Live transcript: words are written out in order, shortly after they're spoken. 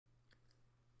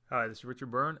Hi, this is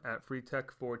Richard Byrne at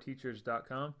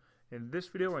freetech4teachers.com. In this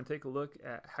video, we're going to take a look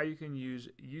at how you can use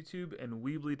YouTube and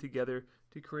Weebly together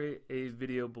to create a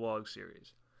video blog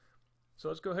series. So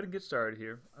let's go ahead and get started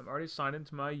here. I'm already signed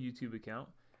into my YouTube account,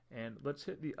 and let's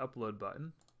hit the upload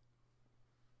button.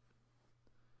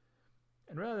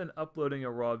 And rather than uploading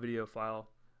a raw video file,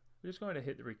 we're just going to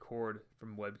hit the record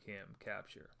from webcam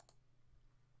capture.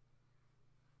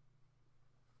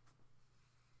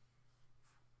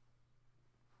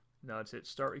 Now let's hit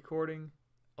start recording,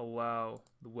 allow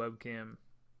the webcam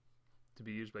to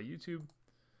be used by YouTube,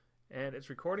 and it's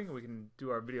recording. We can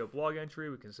do our video blog entry.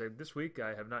 We can say this week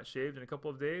I have not shaved in a couple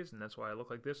of days, and that's why I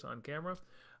look like this on camera.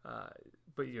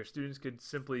 But your students could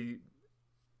simply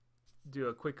do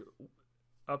a quick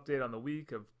update on the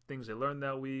week of things they learned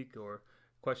that week or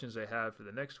questions they have for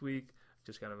the next week.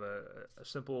 Just kind of a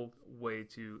simple way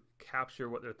to capture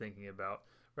what they're thinking about.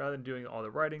 Rather than doing all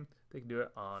the writing, they can do it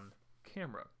on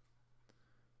camera.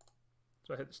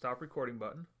 So I hit the stop recording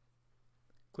button,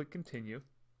 click continue,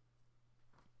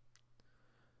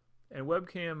 and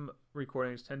webcam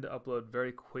recordings tend to upload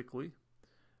very quickly.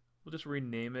 We'll just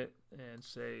rename it and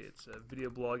say it's a video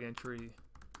blog entry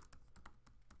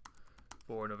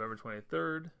for November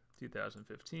 23rd,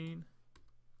 2015.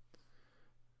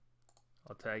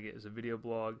 I'll tag it as a video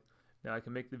blog. Now I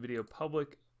can make the video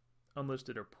public,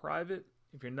 unlisted, or private.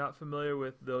 If you're not familiar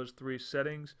with those three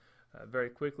settings, very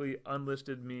quickly,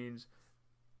 unlisted means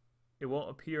it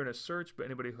won't appear in a search, but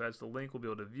anybody who has the link will be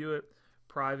able to view it.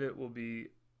 Private will be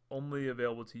only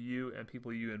available to you and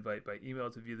people you invite by email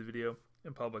to view the video.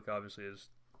 And public, obviously, is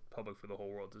public for the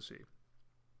whole world to see.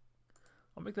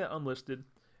 I'll make that unlisted.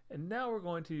 And now we're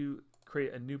going to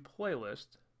create a new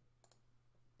playlist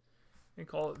and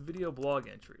call it Video Blog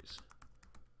Entries.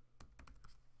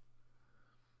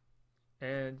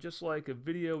 And just like a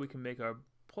video, we can make our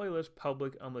playlist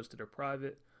public, unlisted, or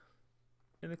private.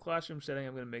 In the classroom setting,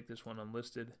 I'm going to make this one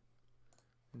unlisted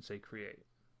and say create.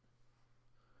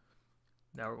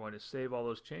 Now we're going to save all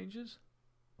those changes.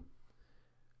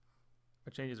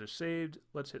 Our changes are saved.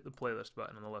 Let's hit the playlist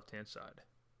button on the left-hand side.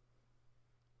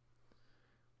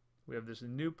 We have this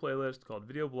new playlist called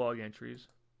Video Blog Entries.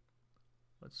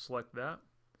 Let's select that.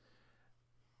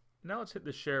 Now let's hit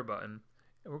the share button,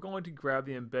 and we're going to grab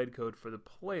the embed code for the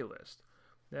playlist.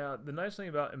 Now, the nice thing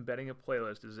about embedding a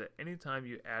playlist is that anytime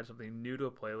you add something new to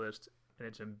a playlist and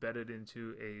it's embedded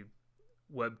into a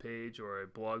web page or a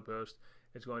blog post,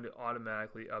 it's going to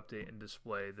automatically update and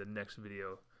display the next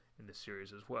video in the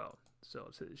series as well. So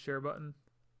let's hit the share button.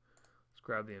 Let's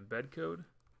grab the embed code.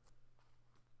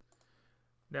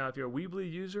 Now, if you're a Weebly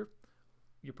user,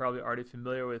 you're probably already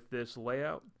familiar with this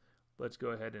layout. Let's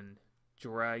go ahead and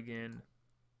drag in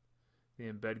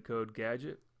the embed code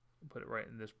gadget and put it right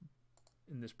in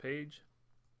this page.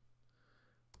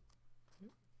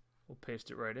 We'll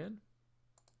paste it right in.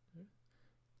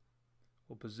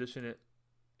 We'll position it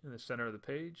in the center of the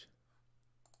page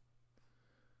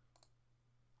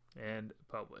and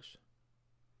publish.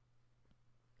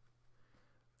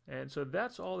 And so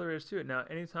that's all there is to it. Now,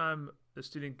 anytime the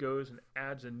student goes and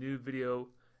adds a new video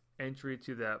entry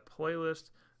to that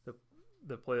playlist,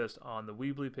 the playlist on the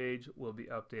Weebly page will be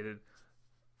updated,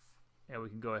 and we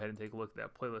can go ahead and take a look at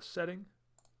that playlist setting.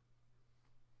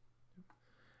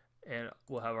 And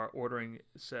we'll have our ordering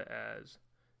set as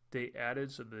date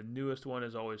added, so the newest one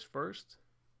is always first.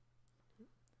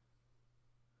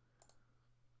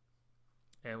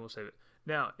 And we'll save it.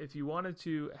 Now, if you wanted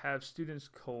to have students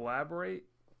collaborate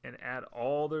and add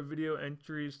all their video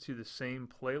entries to the same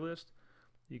playlist,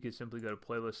 you could simply go to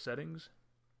playlist settings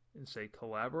and say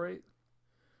collaborate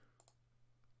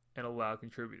and allow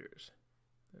contributors.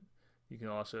 You can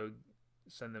also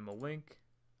send them a link,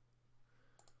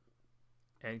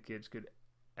 and kids could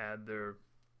add their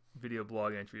video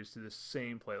blog entries to the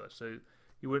same playlist. So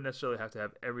you wouldn't necessarily have to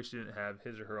have every student have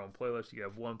his or her own playlist. You could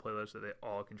have one playlist that they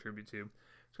all contribute to.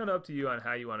 It's kind of up to you on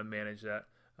how you want to manage that.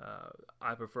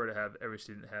 I prefer to have every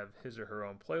student have his or her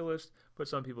own playlist, but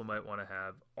some people might want to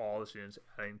have all the students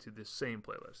adding to the same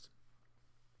playlist.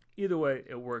 Either way,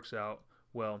 it works out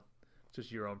well. It's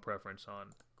just your own preference on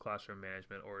classroom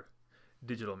management or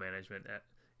digital management,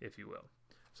 if you will.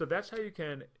 So that's how you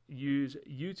can use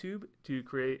YouTube to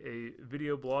create a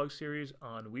video blog series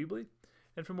on Weebly.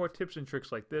 And for more tips and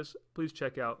tricks like this, please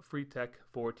check out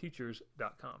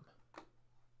freetech4teachers.com.